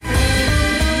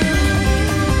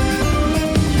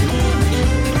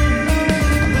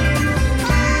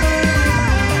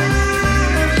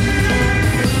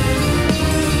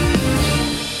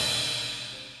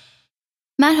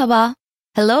Merhaba.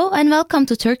 Hello and welcome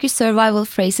to Turkish Survival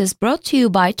Phrases brought to you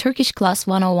by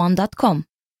TurkishClass101.com.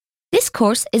 This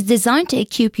course is designed to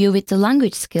equip you with the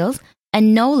language skills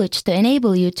and knowledge to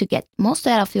enable you to get most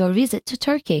out of your visit to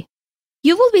Turkey.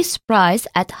 You will be surprised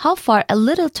at how far a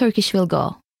little Turkish will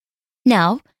go.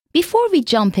 Now, before we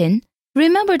jump in,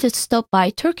 remember to stop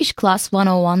by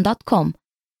TurkishClass101.com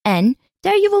and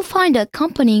there you will find the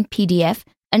accompanying PDF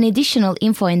and additional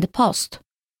info in the post.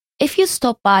 If you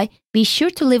stop by, be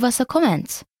sure to leave us a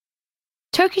comment.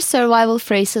 Turkish Survival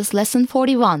Phrases Lesson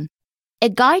 41. A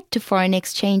Guide to Foreign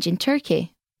Exchange in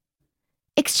Turkey.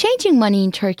 Exchanging money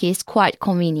in Turkey is quite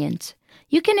convenient.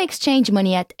 You can exchange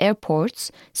money at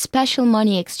airports, special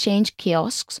money exchange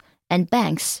kiosks, and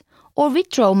banks, or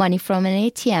withdraw money from an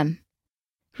ATM.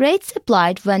 Rates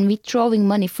applied when withdrawing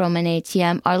money from an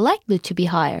ATM are likely to be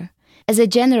higher. As a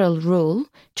general rule,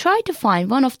 try to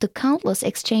find one of the countless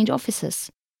exchange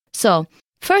offices. So,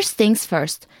 first things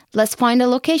first, let's find a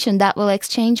location that will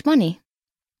exchange money.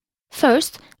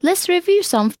 First, let's review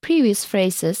some previous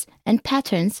phrases and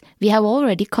patterns we have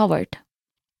already covered.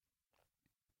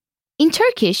 In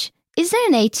Turkish, is there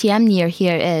an ATM near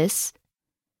here is,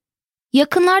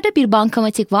 yakınlarda bir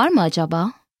bankamatik var mı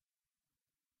acaba?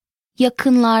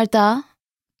 Yakınlarda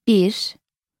bir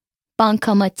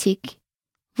bankamatik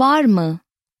var mı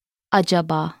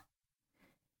acaba?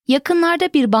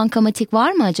 Yakınlarda bir bankamatik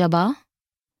var mı acaba?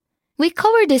 We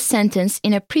covered this sentence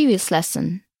in a previous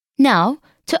lesson. Now,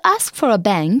 to ask for a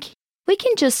bank, we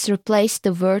can just replace the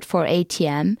word for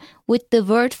ATM with the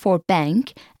word for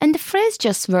bank and the phrase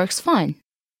just works fine.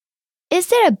 Is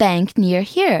there a bank near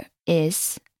here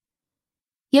is,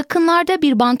 yakınlarda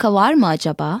bir banka var mı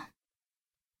acaba?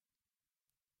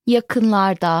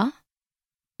 Yakınlarda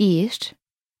bir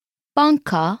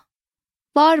banka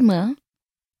var mı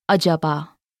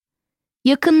acaba?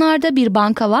 Yakınlarda bir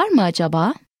banka var mı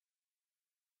acaba?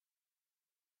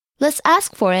 Let's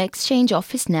ask for an exchange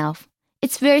office now.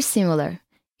 It's very similar.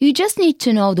 You just need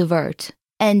to know the word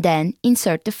and then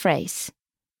insert the phrase.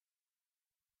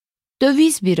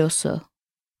 Döviz bürosu.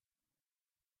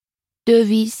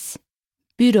 Döviz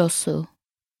bürosu.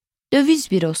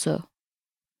 Döviz bürosu.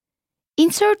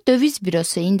 Insert döviz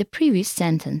bürosu in the previous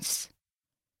sentence.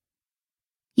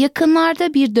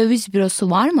 Yakınlarda bir döviz bürosu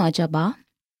var mı acaba?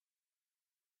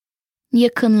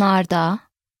 Yakınlarda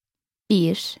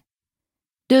bir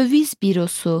döviz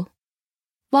bürosu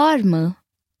var mı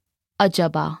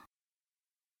acaba?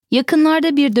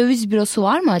 Yakınlarda bir döviz bürosu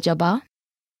var mı acaba?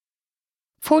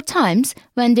 For times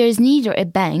when there is neither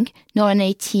a bank nor an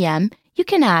ATM, you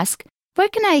can ask,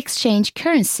 where can I exchange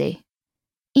currency?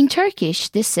 In Turkish,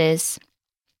 this is,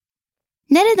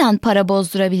 nereden para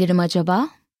bozdurabilirim acaba?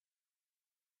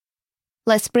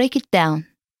 Let's break it down.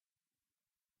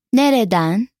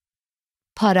 Nereden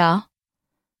para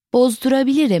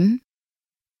bozdurabilirim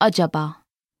acaba?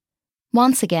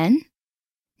 Once again,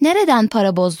 nereden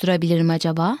para bozdurabilirim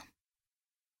acaba?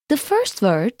 The first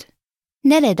word,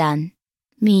 nereden,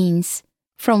 means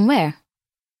from where.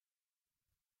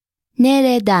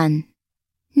 Nereden,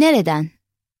 nereden.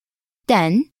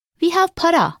 Then we have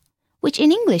para, which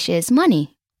in English is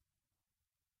money.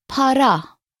 Para,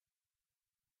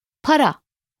 para.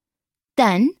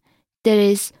 Then there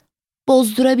is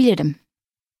bozdurabilirim.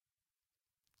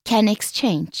 Can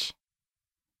exchange.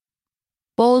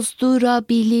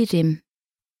 Bozdurabilirim.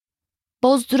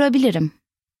 Bozdurabilirim.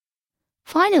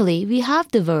 Finally, we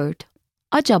have the word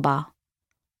acaba,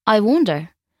 I wonder,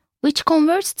 which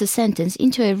converts the sentence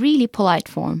into a really polite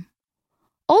form.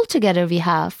 Altogether we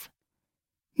have,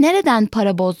 nereden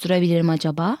para bozdurabilirim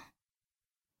acaba?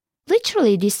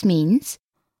 Literally this means,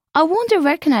 I wonder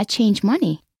where can I change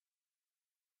money?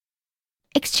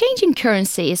 Exchanging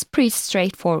currency is pretty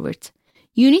straightforward.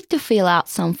 You need to fill out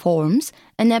some forms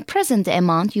and then present the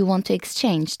amount you want to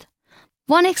exchange.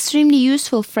 One extremely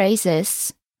useful phrase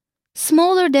is,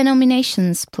 smaller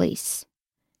denominations, please.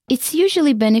 It's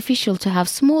usually beneficial to have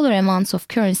smaller amounts of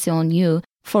currency on you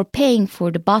for paying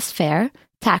for the bus fare,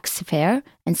 taxi fare,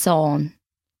 and so on.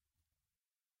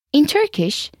 In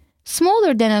Turkish,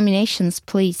 smaller denominations,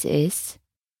 please is,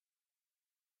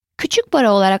 küçük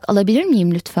para olarak alabilir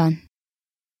miyim lütfen?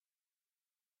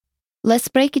 Let's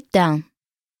break it down.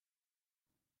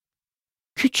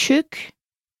 Küçük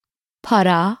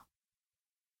para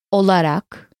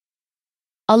olarak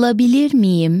alabilir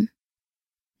miyim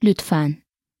lütfen?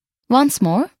 Once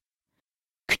more.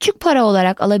 Küçük para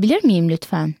olarak alabilir miyim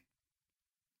lütfen?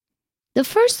 The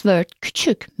first word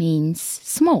küçük means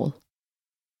small.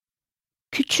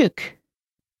 Küçük.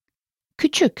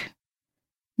 Küçük.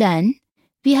 Then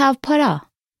we have para,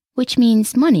 which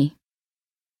means money.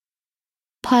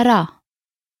 Para.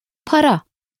 Para.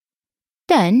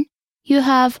 Then you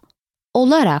have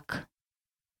olarak,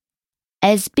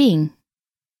 as being.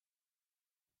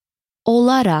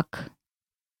 Olarak,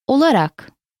 olarak.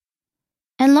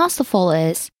 And last of all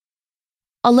is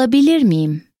alabilir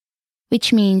miyim,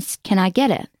 which means can I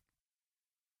get it?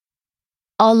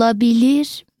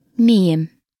 Alabilir miyim?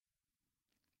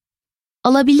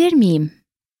 Alabilir miyim?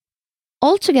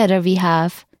 Altogether we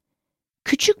have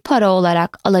küçük para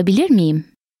olarak alabilir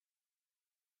miyim?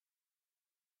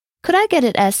 Could I get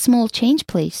it as small change,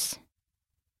 please?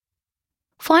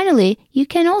 Finally, you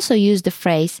can also use the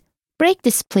phrase break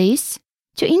this please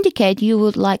to indicate you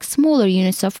would like smaller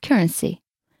units of currency.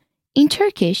 In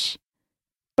Turkish,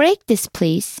 break this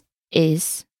please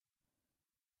is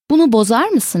bunu bozar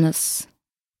mısınız?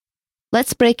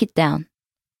 Let's break it down.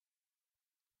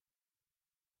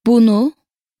 Bunu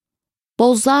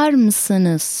bozar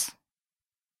mısınız?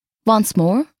 Once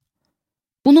more.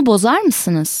 Bunu bozar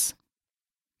mısınız?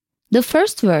 The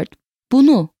first word,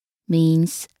 bunu,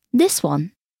 means this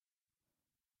one.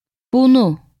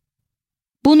 Bunu.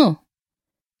 Bunu.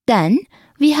 Then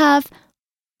we have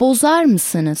bozar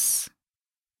mısınız,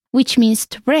 which means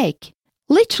to break,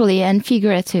 literally and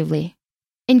figuratively,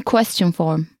 in question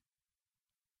form.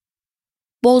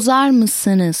 Bozar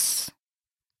mısınız?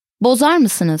 Bozar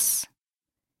mısınız?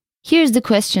 Here's the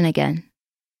question again.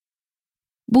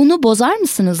 Bunu bozar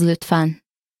mısınız lütfen?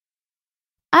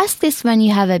 Ask this when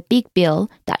you have a big bill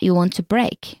that you want to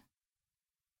break.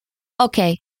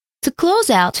 Okay, to close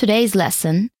out today's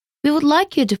lesson, we would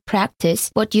like you to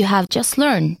practice what you have just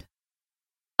learned.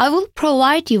 I will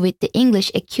provide you with the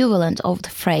English equivalent of the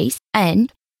phrase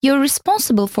and you're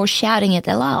responsible for shouting it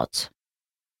aloud.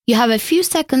 You have a few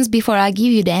seconds before I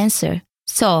give you the answer.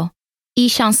 So, iyi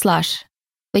şanslar,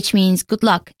 which means good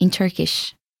luck in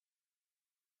Turkish.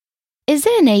 Is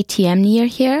there an ATM near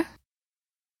here?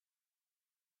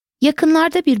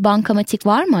 Yakınlarda bir bankamatik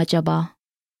var mı acaba?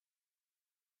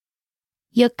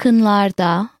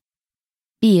 Yakınlarda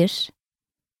bir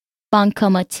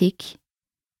bankamatik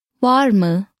var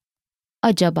mı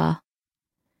acaba?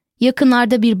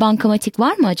 Yakınlarda bir bankamatik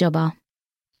var mı acaba?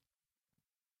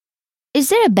 Is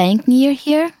there a bank near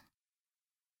here?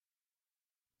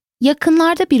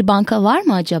 Yakınlarda bir banka var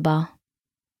mı acaba?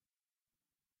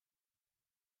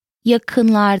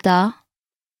 Yakınlarda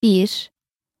bir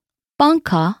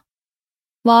banka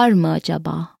var mı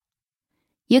acaba?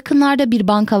 Yakınlarda bir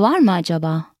banka var mı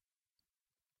acaba?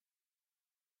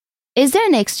 Is there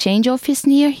an exchange office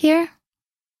near here?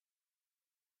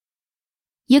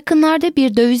 Yakınlarda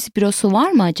bir döviz bürosu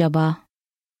var mı acaba?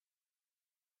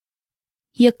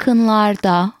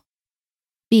 Yakınlarda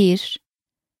bir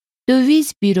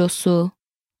döviz bürosu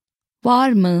var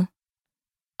mı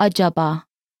acaba?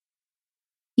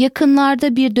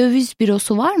 Yakınlarda bir döviz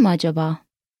bürosu var mı acaba?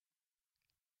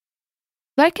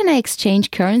 Where can I exchange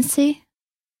currency?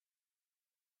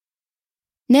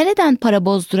 Nereden para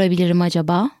bozdurabilirim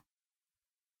acaba?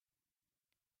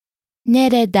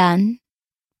 Nereden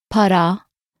para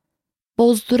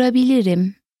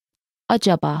bozdurabilirim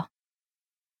acaba?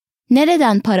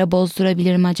 Nereden para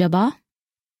bozdurabilirim acaba?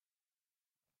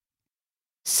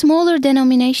 Smaller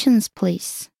denominations,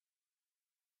 please.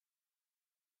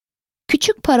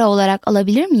 Küçük para olarak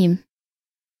alabilir miyim?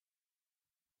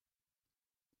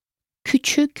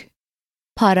 Küçük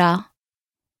para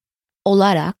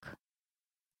olarak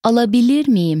alabilir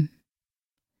miyim?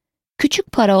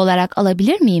 Küçük para olarak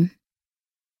alabilir miyim?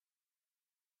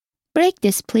 Break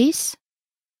this, please.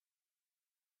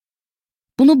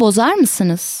 Bunu bozar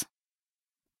mısınız?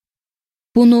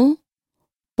 Bunu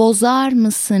bozar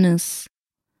mısınız?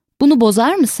 Bunu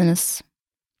bozar mısınız?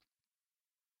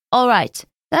 Alright,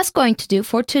 that's going to do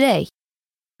for today.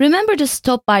 Remember to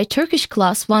stop by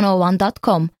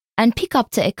turkishclass101.com and pick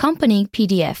up the accompanying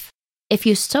PDF. If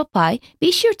you stop by,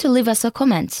 be sure to leave us a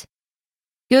comment.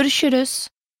 Görüşürüz.